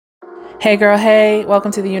Hey girl, hey,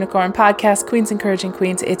 welcome to the Unicorn Podcast, Queens Encouraging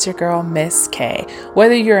Queens. It's your girl, Miss K.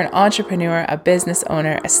 Whether you're an entrepreneur, a business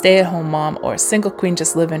owner, a stay-at-home mom, or a single queen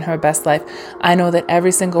just living her best life, I know that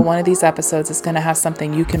every single one of these episodes is going to have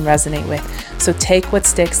something you can resonate with. So take what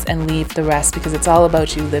sticks and leave the rest, because it's all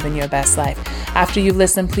about you living your best life. After you've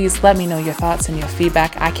listened, please let me know your thoughts and your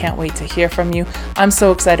feedback. I can't wait to hear from you. I'm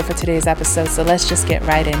so excited for today's episode, so let's just get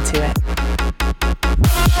right into it.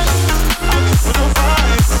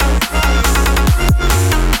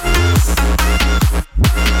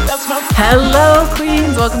 Hello,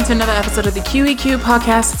 Queens. Welcome to another episode of the QEQ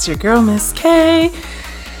podcast. It's your girl, Miss K.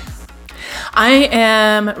 I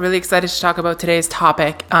am really excited to talk about today's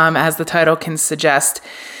topic. As the title can suggest,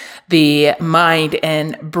 the mind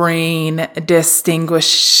and brain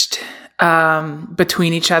distinguished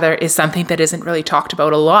between each other is something that isn't really talked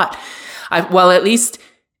about a lot. At least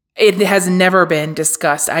it has never been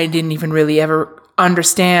discussed. I didn't even really ever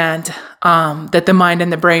understand that the mind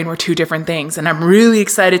and the brain were two different things. And I'm really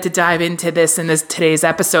excited to dive into this in today's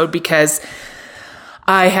episode because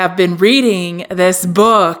I have been reading this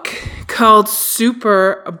book called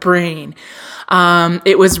Super Brain.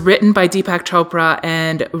 It was written by Deepak Chopra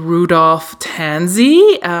and Rudolph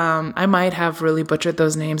Tanzi. I might have really butchered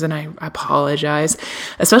those names and I apologize,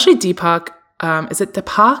 especially Deepak. Is it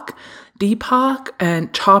Deepak? Deepak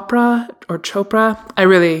and Chopra.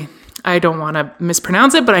 I don't want to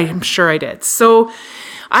mispronounce it, but I'm sure I did. So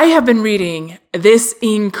I have been reading this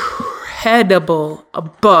incredible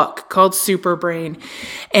book called Super Brain.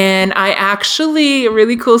 And a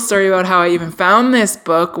really cool story about how I even found this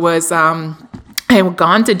book was, I had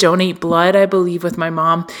gone to donate blood, I believe, with my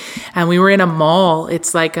mom, and we were in a mall.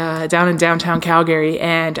 It's like down in downtown Calgary,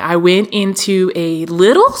 and I went into a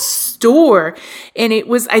little store, and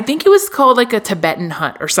I think it was called like a Tibetan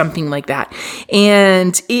hut or something like that,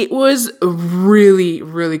 and it was really,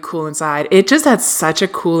 really cool inside. It just had such a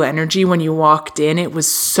cool energy when you walked in. It was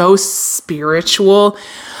so spiritual.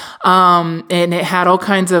 And it had all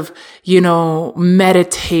kinds of,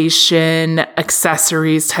 meditation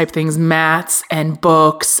accessories type things, mats and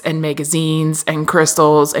books and magazines and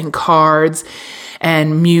crystals and cards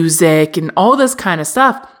and music and all this kind of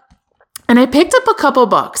stuff. And I picked up a couple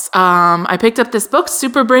books. I picked up this book,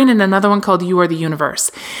 Super Brain, and another one called You Are the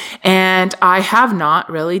Universe. And I have not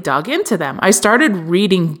really dug into them. I started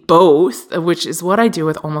reading both, which is what I do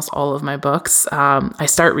with almost all of my books. I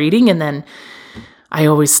start reading and then I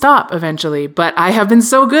always stop eventually, but I have been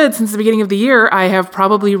so good since the beginning of the year. I have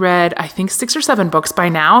probably read, I think 6 or 7 books by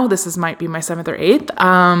now. Might be my 7th or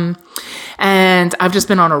 8th. And I've just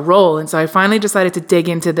been on a roll. And so I finally decided to dig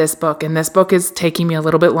into this book. And this book is taking me a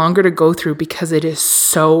little bit longer to go through because it is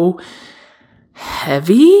so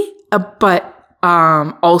heavy, but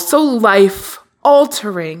also life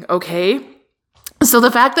altering. Okay. So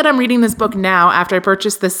the fact that I'm reading this book now after I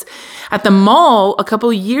purchased this at the mall a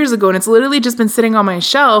couple of years ago, and it's literally just been sitting on my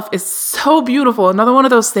shelf, is so beautiful. Another one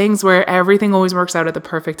of those things where everything always works out at the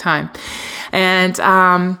perfect time. And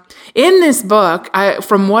in this book,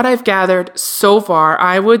 from what I've gathered so far,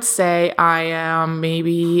 I would say I am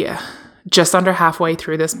maybe just under halfway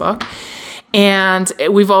through this book. And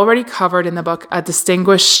we've already covered in the book a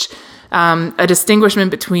distinguishment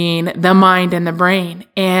between the mind and the brain.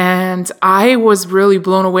 And I was really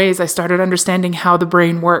blown away as I started understanding how the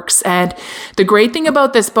brain works. And the great thing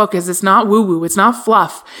about this book is it's not woo-woo, it's not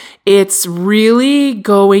fluff. It's really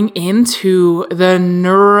going into the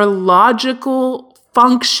neurological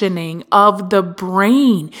functioning of the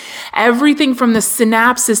brain. Everything from the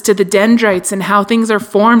synapses to the dendrites and how things are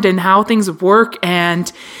formed and how things work. And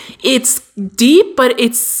it's deep, but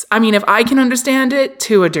if I can understand it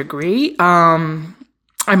to a degree, I'm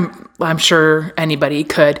sure anybody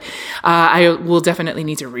could. I will definitely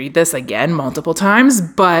need to read this again multiple times,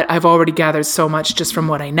 but I've already gathered so much just from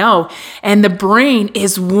what I know. And the brain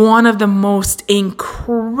is one of the most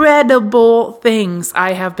incredible things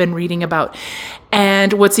I have been reading about.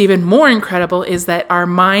 And what's even more incredible is that our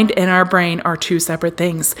mind and our brain are two separate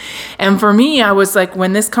things. And for me, I was like,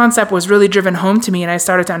 when this concept was really driven home to me and I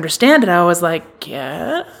started to understand it, I was like,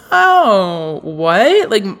 yeah, oh, what?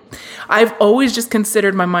 Like, I've always just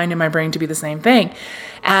considered my mind and my brain to be the same thing.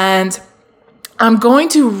 And I'm going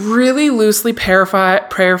to really loosely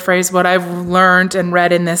paraphrase what I've learned and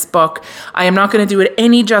read in this book. I am not going to do it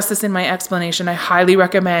any justice in my explanation. I highly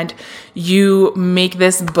recommend you make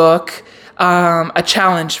this book a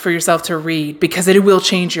challenge for yourself to read because it will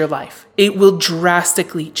change your life. It will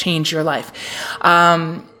drastically change your life.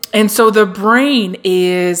 And so the brain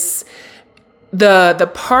is the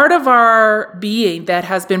part of our being that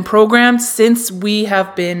has been programmed since we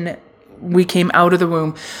have been we came out of the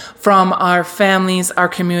womb, from our families, our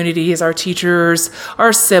communities, our teachers,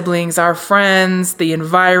 our siblings, our friends, the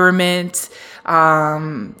environment,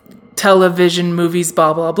 television, movies,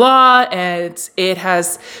 blah, blah, blah. And it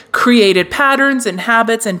has created patterns and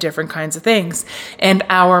habits and different kinds of things. And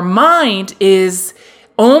our mind is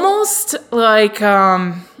almost like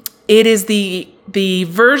it is the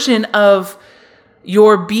version of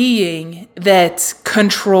your being that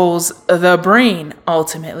controls the brain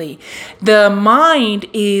ultimately. The mind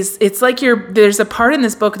is, it's like there's a part in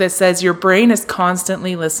this book that says your brain is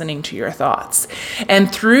constantly listening to your thoughts.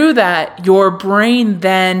 And through that, your brain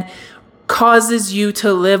then causes you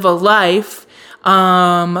to live a life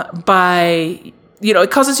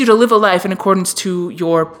it causes you to live a life in accordance to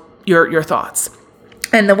your thoughts.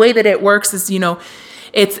 And the way that it works is,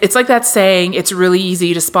 it's like that saying, it's really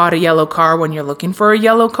easy to spot a yellow car when you're looking for a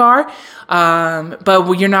yellow car.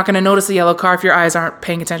 But you're not going to notice a yellow car if your eyes aren't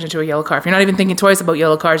paying attention to a yellow car. If you're not even thinking twice about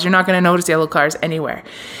yellow cars, you're not going to notice yellow cars anywhere.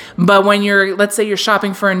 But when let's say you're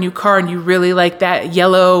shopping for a new car and you really like that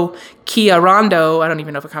yellow Kia Rondo, I don't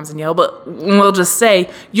even know if it comes in yellow, but we'll just say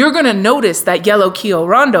you're going to notice that yellow Kia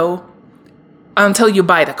Rondo until you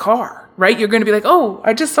buy the car. Right? You're going to be like, oh,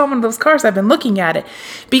 I just saw one of those cars. I've been looking at it.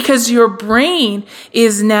 Because your brain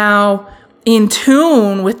is now in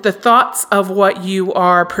tune with the thoughts of what you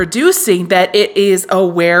are producing, that it is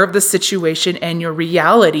aware of the situation and your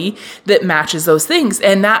reality that matches those things.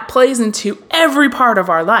 And that plays into every part of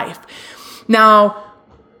our life. Now,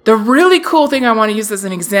 the really cool thing I want to use as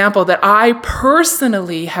an example that I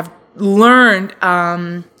personally have learned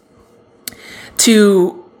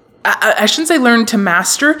I shouldn't say learn to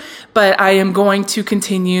master, but I am going to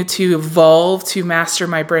continue to evolve to master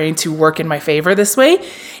my brain to work in my favor this way,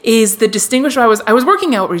 is the distinguish. I was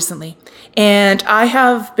working out recently, and I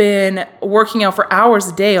have been working out for hours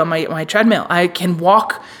a day on my treadmill. I can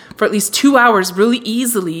walk for at least 2 hours really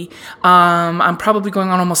easily. I'm probably going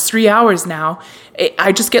on almost 3 hours now.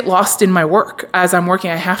 I just get lost in my work as I'm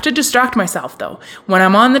working. I have to distract myself though. When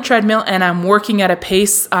I'm on the treadmill and I'm working at a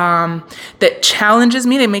pace that challenges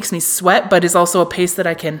me, that makes me sweat, but is also a pace that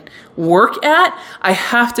I can work at, I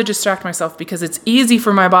have to distract myself, because it's easy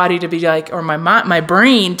for my body to be like, or my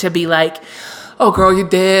brain to be like, oh, girl, you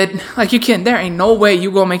did. Like, you can't, there ain't no way you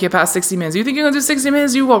gonna make it past 60 minutes. You think you're gonna do 60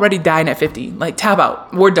 minutes? You already dying at 50. Like, tap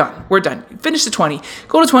out. We're done. Finish the 20.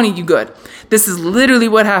 Go to 20, you good. This is literally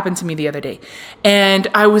what happened to me the other day. And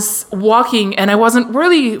I was walking and I wasn't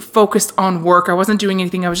really focused on work. I wasn't doing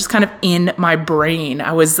anything. I was just kind of in my brain.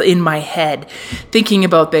 I was in my head thinking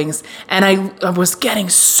about things. And I was getting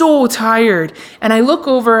so tired. And I look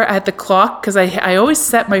over at the clock, because I always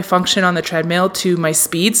set my function on the treadmill to my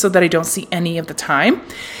speed so that I don't see any of the time.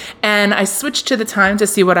 And I switched to the time to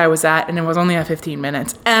see what I was at, and it was only at 15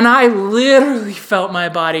 minutes. And I literally felt my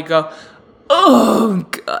body go, oh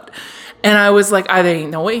God. And I was like, there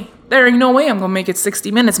ain't no way I'm gonna make it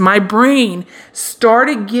 60 minutes. My brain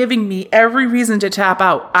started giving me every reason to tap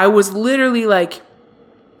out. I was literally like,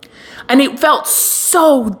 and it felt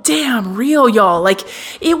so damn real, y'all. Like,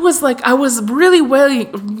 it was like I was really willing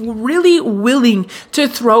to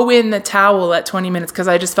throw in the towel at 20 minutes, because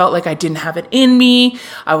I just felt like I didn't have it in me.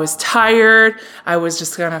 I was tired. I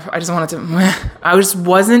just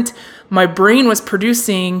wasn't, my brain was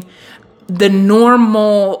producing the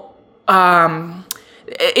normal,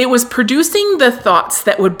 it was producing the thoughts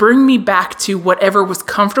that would bring me back to whatever was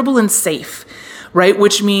comfortable and safe. Right?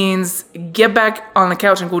 Which means get back on the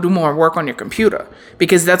couch and go do more work on your computer,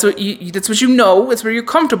 because that's what you know. It's where you're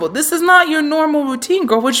comfortable. This is not your normal routine,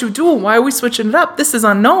 girl. What you doing? Why are we switching it up? This is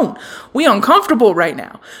unknown. We uncomfortable right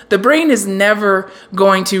now. The brain is never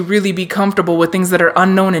going to really be comfortable with things that are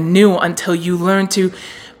unknown and new until your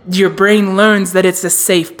brain learns that it's a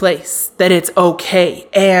safe place, that it's okay.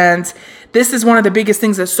 And this is one of the biggest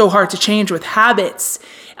things that's so hard to change with habits.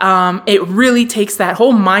 It really takes that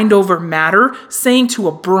whole mind over matter saying to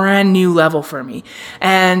a brand new level for me.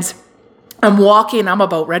 And I'm walking, I'm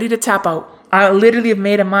about ready to tap out. I literally have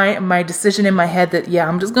made my decision in my head that, yeah,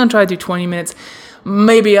 I'm just going to try to do 20 minutes.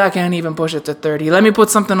 Maybe I can't even push it to 30. Let me put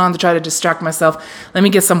something on to try to distract myself. Let me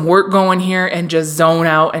get some work going here and just zone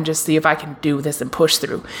out and just see if I can do this and push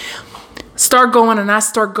through. Start going, and I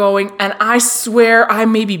start going, and I swear I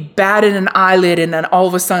maybe batted an eyelid, and then all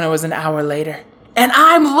of a sudden it was an hour later. And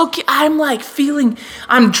I'm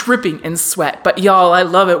dripping in sweat. But y'all, I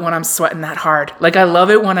love it when I'm sweating that hard. Like, I love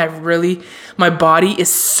it when my body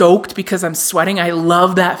is soaked because I'm sweating. I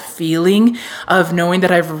love that feeling of knowing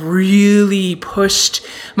that I've really pushed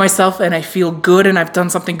myself and I feel good and I've done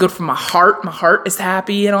something good for my heart. My heart is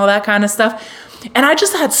happy and all that kind of stuff. And I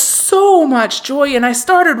just had so much joy. And I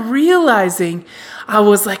started realizing, I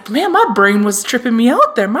was like, man, my brain was tripping me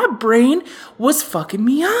out there. My brain was fucking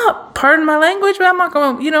me up. Pardon my language, but I'm not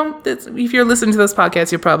going to, if you're listening to this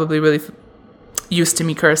podcast, you're probably really used to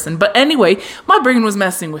me cursing. But anyway, my brain was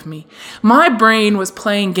messing with me. My brain was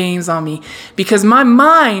playing games on me because my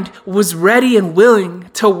mind was ready and willing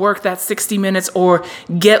to work that 60 minutes or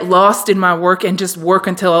get lost in my work and just work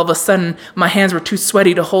until all of a sudden my hands were too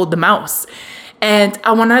sweaty to hold the mouse. And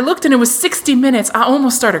when I looked and it was 60 minutes, I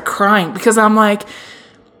almost started crying because I'm like,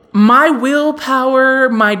 my willpower,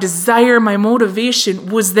 my desire, my motivation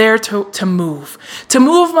was there to move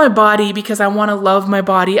my body because I want to love my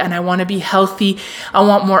body and I want to be healthy. I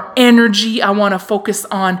want more energy. I want to focus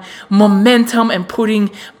on momentum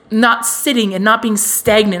and not sitting and not being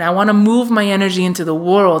stagnant. I want to move my energy into the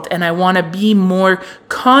world and I want to be more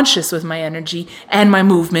conscious with my energy and my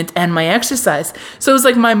movement and my exercise. So it was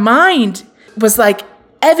like my mind was like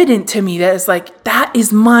evident to me that it's like, that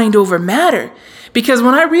is mind over matter. Because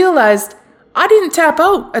when I realized I didn't tap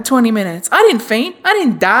out at 20 minutes, I didn't faint, I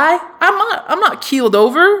didn't die, I'm not keeled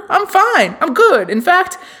over, I'm fine, I'm good. In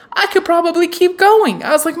fact, I could probably keep going.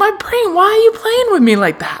 I was like, my brain, why are you playing with me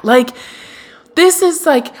like that? Like, this is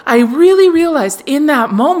like, I really realized in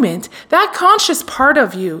that moment, that conscious part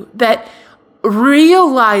of you that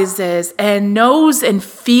realizes and knows and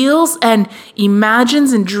feels and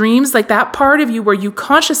imagines and dreams, like that part of you where you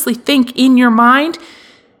consciously think in your mind,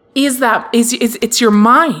 it's your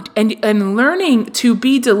mind, and learning to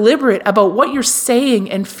be deliberate about what you're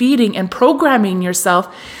saying and feeding and programming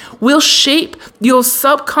yourself will shape your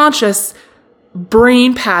subconscious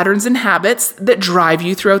brain patterns and habits that drive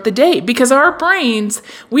you throughout the day. Because our brains,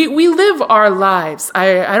 we live our lives.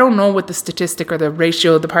 I don't know what the statistic or the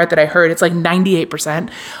ratio, the part that I heard, it's like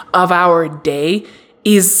 98% of our day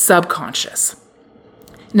is subconscious.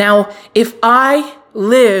 Now, if I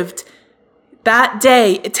lived that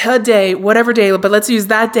day, today, whatever day, but let's use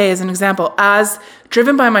that day as an example, as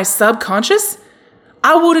driven by my subconscious,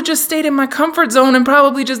 I would have just stayed in my comfort zone and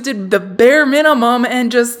probably just did the bare minimum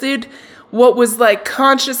and just did what was like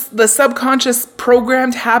the subconscious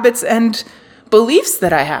programmed habits and beliefs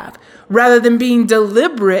that I have, rather than being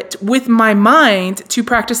deliberate with my mind to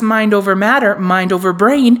practice mind over matter, mind over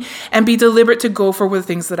brain, and be deliberate to go for the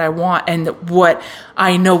things that I want and what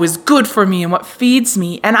I know is good for me and what feeds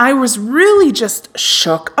me. And I was really just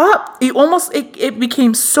shook up. It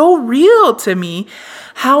became so real to me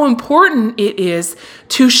how important it is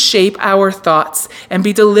to shape our thoughts and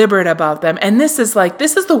be deliberate about them. And this is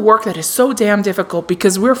the work that is so damn difficult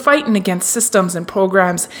because we're fighting against systems and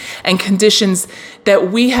programs and conditions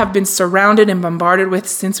that we have been surrounded and bombarded with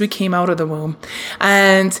since we came out of the womb.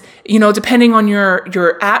 And, depending on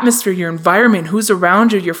your atmosphere, your environment, who's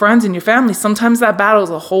around you, your friends and your family, sometimes that battle is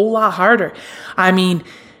a whole lot harder. I mean,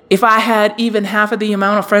 if I had even half of the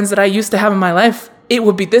amount of friends that I used to have in my life,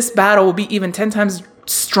 this battle would be even 10 times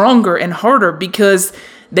stronger and harder because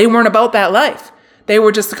they weren't about that life. They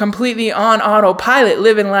were just completely on autopilot,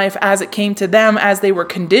 living life as it came to them, as they were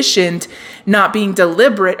conditioned, not being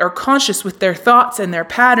deliberate or conscious with their thoughts and their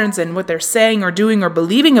patterns and what they're saying or doing or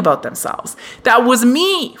believing about themselves. That was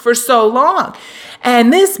me for so long.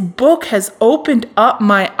 And this book has opened up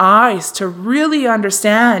my eyes to really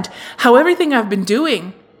understand how everything I've been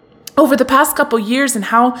doing over the past couple years and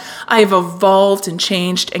how I've evolved and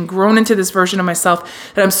changed and grown into this version of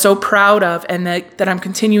myself that I'm so proud of and that I'm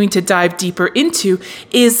continuing to dive deeper into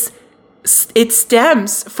it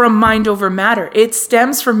stems from mind over matter. It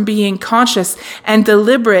stems from being conscious and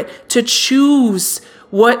deliberate to choose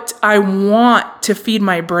what I want to feed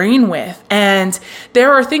my brain with. And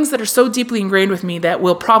there are things that are so deeply ingrained with me that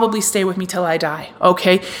will probably stay with me till I die,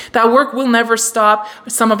 okay? That work will never stop.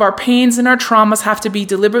 Some of our pains and our traumas have to be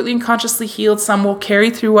deliberately and consciously healed. Some will carry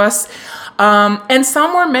through us. And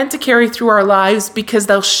some were meant to carry through our lives because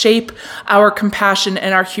they'll shape our compassion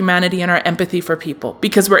and our humanity and our empathy for people,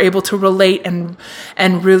 because we're able to relate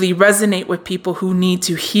and really resonate with people who need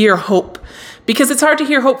to hear hope. Because it's hard to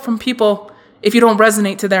hear hope from people if you don't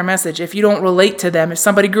resonate to their message, if you don't relate to them. If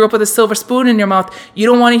somebody grew up with a silver spoon in your mouth, you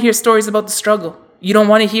don't want to hear stories about the struggle. You don't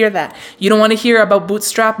want to hear that. You don't want to hear about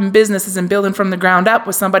bootstrapping businesses and building from the ground up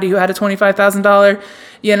with somebody who had a $25,000,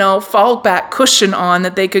 fallback cushion on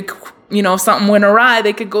that they could, if something went awry,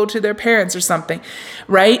 they could go to their parents or something,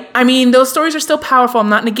 right? I mean, those stories are still powerful. I'm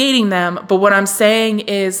not negating them, but what I'm saying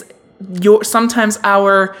is sometimes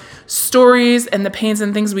our stories and the pains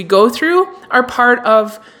and things we go through are part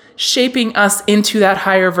of shaping us into that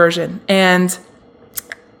higher version. And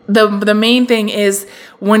the main thing is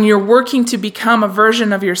when you're working to become a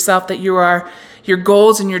version of yourself that you are, your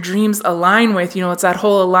goals and your dreams align with, it's that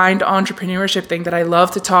whole aligned entrepreneurship thing that I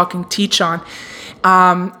love to talk and teach on.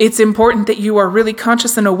 It's important that you are really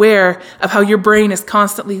conscious and aware of how your brain is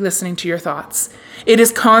constantly listening to your thoughts. It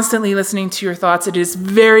is constantly listening to your thoughts. It is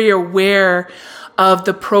very aware of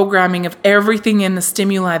the programming of everything in the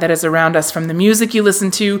stimuli that is around us, from the music you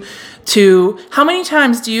listen to how many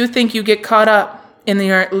times do you think you get caught up in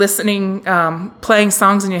your listening, playing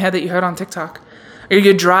songs in your head that you heard on TikTok, or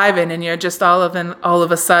you're driving and you're just all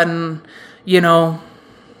of a sudden, none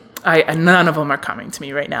of them are coming to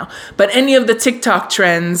me right now, but any of the TikTok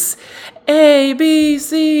trends, A, B,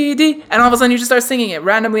 C, D, and all of a sudden you just start singing it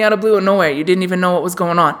randomly out of blue and nowhere. You didn't even know what was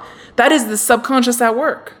going on. That is the subconscious at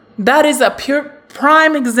work. That is a pure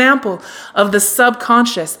prime example of the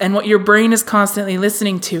subconscious and what your brain is constantly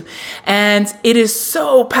listening to. And it is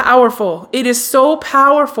so powerful. It is so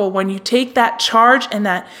powerful when you take that charge and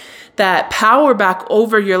that power back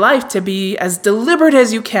over your life to be as deliberate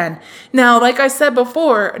as you can. Now, like I said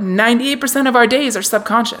before, 98% of our days are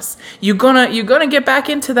subconscious. You're gonna get back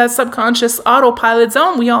into that subconscious autopilot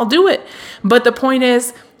zone. We all do it. But the point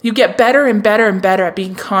is, you get better and better and better at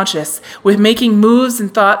being conscious with making moves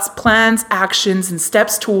and thoughts, plans, actions, and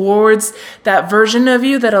steps towards that version of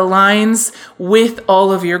you that aligns with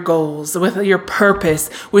all of your goals, with your purpose,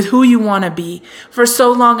 with who you want to be. For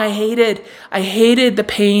so long, I hated the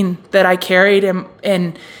pain that I carried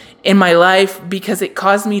in my life because it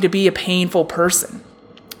caused me to be a painful person.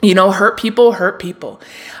 Hurt people.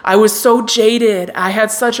 I was so jaded. I had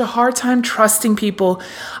such a hard time trusting people.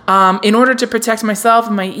 In order to protect myself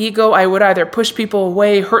and my ego, I would either push people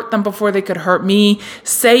away, hurt them before they could hurt me,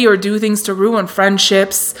 say or do things to ruin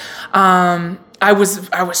friendships. I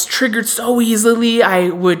was triggered so easily. I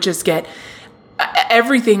would just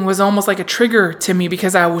everything was almost like a trigger to me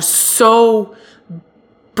because I was so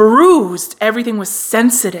bruised. Everything was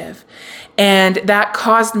sensitive. And that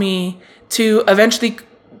caused me to eventually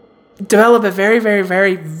develop a very, very,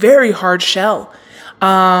 very, very hard shell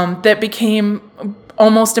that became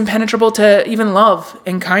almost impenetrable to even love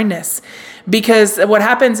and kindness. Because what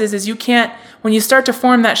happens is you can't, when you start to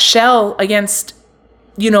form that shell against,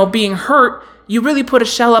 being hurt, you really put a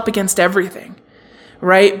shell up against everything,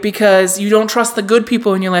 right? Because you don't trust the good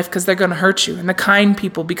people in your life because they're going to hurt you, and the kind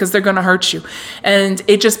people because they're going to hurt you. And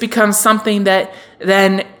it just becomes something that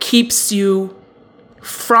then keeps you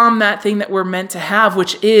from that thing that we're meant to have,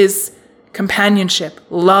 which is companionship,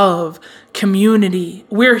 love, community.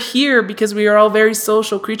 We're here because we are all very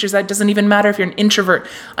social creatures. That doesn't even matter if you're an introvert.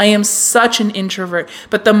 I am such an introvert.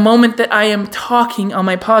 But the moment that I am talking on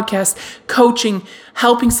my podcast, coaching,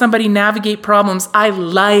 helping somebody navigate problems, I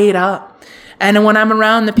light up. And when I'm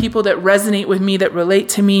around the people that resonate with me, that relate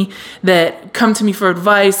to me, that come to me for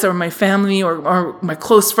advice, or my family or my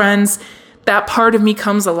close friends, that part of me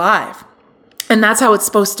comes alive. And that's how it's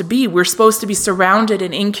supposed to be. We're supposed to be surrounded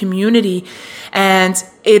and in community. And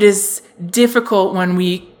it is difficult when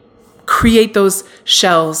we create those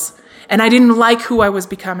shells. And I didn't like who I was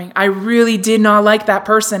becoming. I really did not like that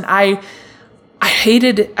person. I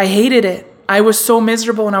hated it. I was so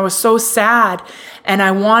miserable and I was so sad. And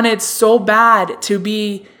I wanted so bad to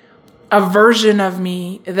be a version of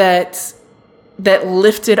me that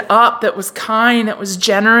lifted up, that was kind, that was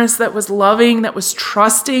generous, that was loving, that was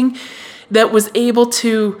trusting, that was able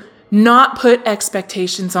to not put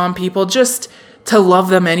expectations on people, just to love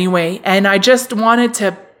them anyway. And I just wanted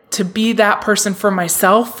to be that person for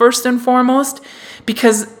myself first and foremost,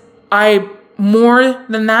 because more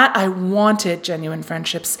than that, I wanted genuine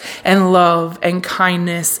friendships and love and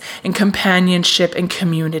kindness and companionship and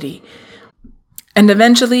community. And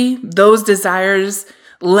eventually those desires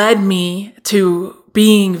led me to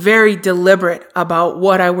being very deliberate about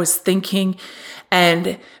what I was thinking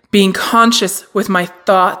and being conscious with my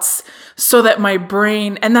thoughts, so that my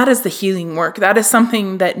brain, and that is the healing work. That is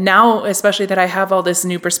something that now, especially that I have all this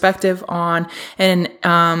new perspective on, and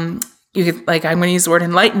I'm going to use the word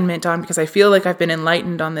enlightenment on, because I feel like I've been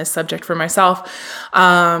enlightened on this subject for myself,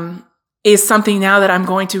 is something now that I'm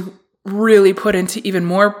going to really put into even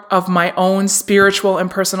more of my own spiritual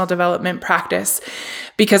and personal development practice,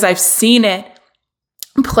 because I've seen it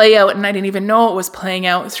play out, and I didn't even know it was playing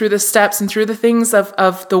out, through the steps and through the things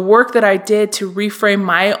of the work that I did to reframe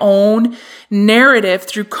my own narrative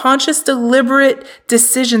through conscious, deliberate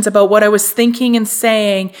decisions about what I was thinking and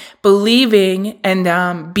saying, believing,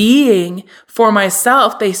 and being for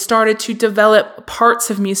myself. They started to develop parts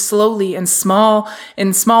of me slowly in small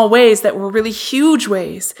ways that were really huge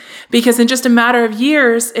ways, because in just a matter of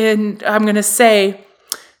years, and I'm going to say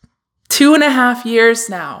 2.5 years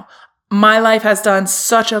now, my life has done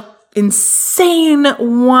such a insane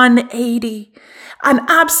 180, an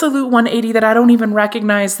absolute 180 that I don't even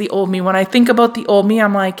recognize the old me. When I think about the old me,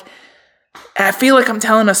 I'm like, I feel like I'm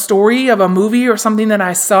telling a story of a movie or something that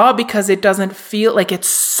I saw, because it doesn't feel like it's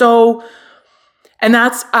so. And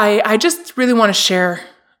that's, I just really want to share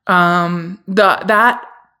the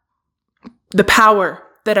power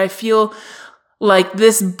that I feel like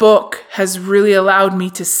this book has really allowed me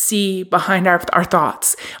to see behind our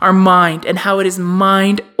thoughts, our mind, and how it is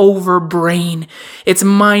mind over brain. It's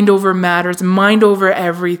mind over matter. It's mind over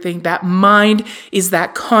everything. That mind is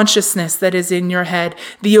that consciousness that is in your head,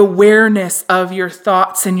 the awareness of your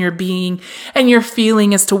thoughts and your being and your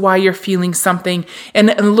feeling as to why you're feeling something,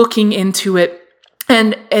 and looking into it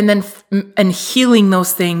and then healing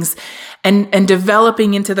those things. And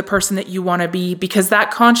developing into the person that you want to be, because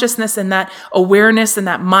that consciousness and that awareness and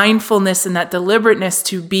that mindfulness and that deliberateness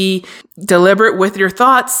to be deliberate with your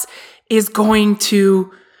thoughts is going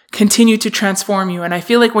to continue to transform you. And I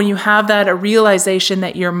feel like when you have that, a realization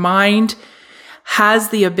that your mind has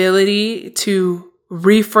the ability to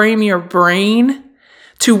reframe your brain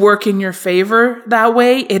to work in your favor that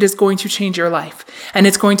way, it is going to change your life, and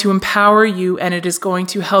it's going to empower you, and it is going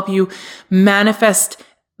to help you manifest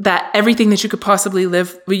that everything that you could possibly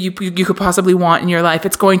you could possibly want in your life.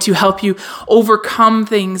 It's going to help you overcome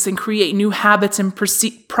things and create new habits and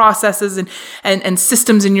processes and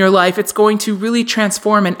systems in your life. It's going to really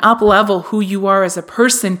transform and up-level who you are as a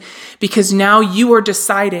person, because now you are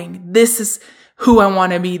deciding, this is who I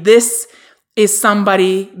want to be. This is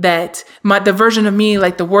somebody that the version of me,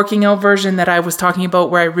 like the working out version that I was talking about,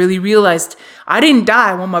 where I really realized I didn't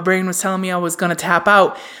die when my brain was telling me I was going to tap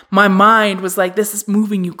out. My mind was like, this is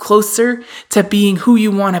moving you closer to being who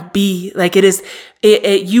you want to be. Like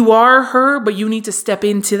you are her, but you need to step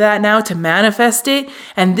into that now to manifest it.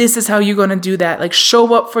 And this is how you're going to do that. Like,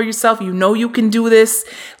 show up for yourself. You know, you can do this.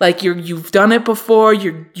 Like you've done it before.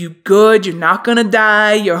 You're good. You're not going to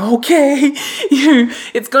die. You're okay.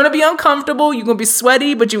 It's going to be uncomfortable. You're going to be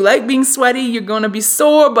sweaty, but you like being sweaty. You're going to be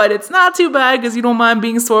sore, but it's not too bad because you don't mind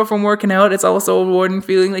being sore from working out. It's also a rewarding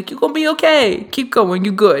feeling. Like, you're going to be okay. Keep going.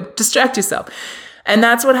 You're good. Distract yourself. And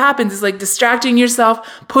that's what happens, is like distracting yourself,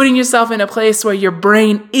 putting yourself in a place where your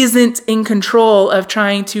brain isn't in control of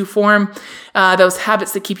trying to form those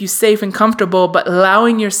habits that keep you safe and comfortable, but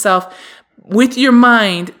allowing yourself with your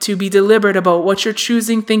mind to be deliberate about what you're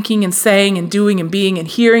choosing, thinking and saying and doing and being and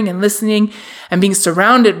hearing and listening and being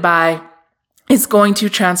surrounded by. It's going to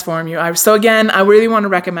transform you. So again, I really want to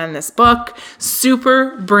recommend this book,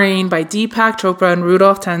 Super Brain by Deepak Chopra and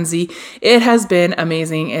Rudolph Tanzi. It has been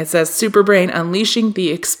amazing. It says Super Brain, unleashing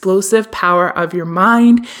the explosive power of your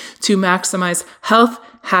mind to maximize health,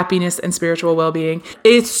 happiness, and spiritual well-being.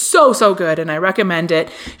 It's so, so good, and I recommend it.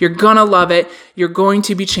 You're gonna love it. You're going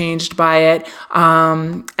to be changed by it.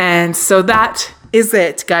 And so that is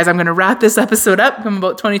it, guys. I'm going to wrap this episode up. I'm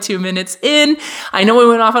about 22 minutes in. I know we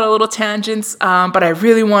went off on a little tangents, but I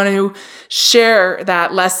really want to share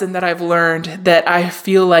that lesson that I've learned that I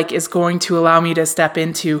feel like is going to allow me to step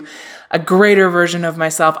into a greater version of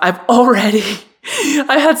myself. I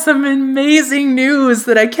had some amazing news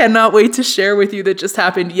that I cannot wait to share with you that just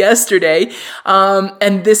happened yesterday.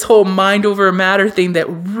 And this whole mind over matter thing that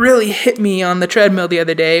really hit me on the treadmill the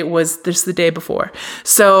other day was just the day before.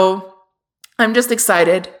 So I'm just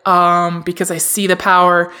excited because I see the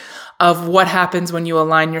power of what happens when you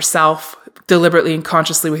align yourself deliberately and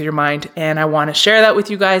consciously with your mind. And I want to share that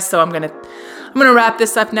with you guys. So I'm going to wrap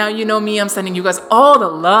this up now. You know me, I'm sending you guys all the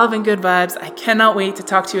love and good vibes. I cannot wait to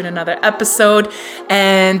talk to you in another episode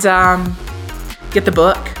and get the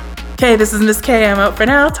book. Okay, this is Miss K. I'm out for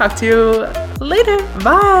now. Talk to you later.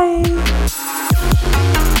 Bye.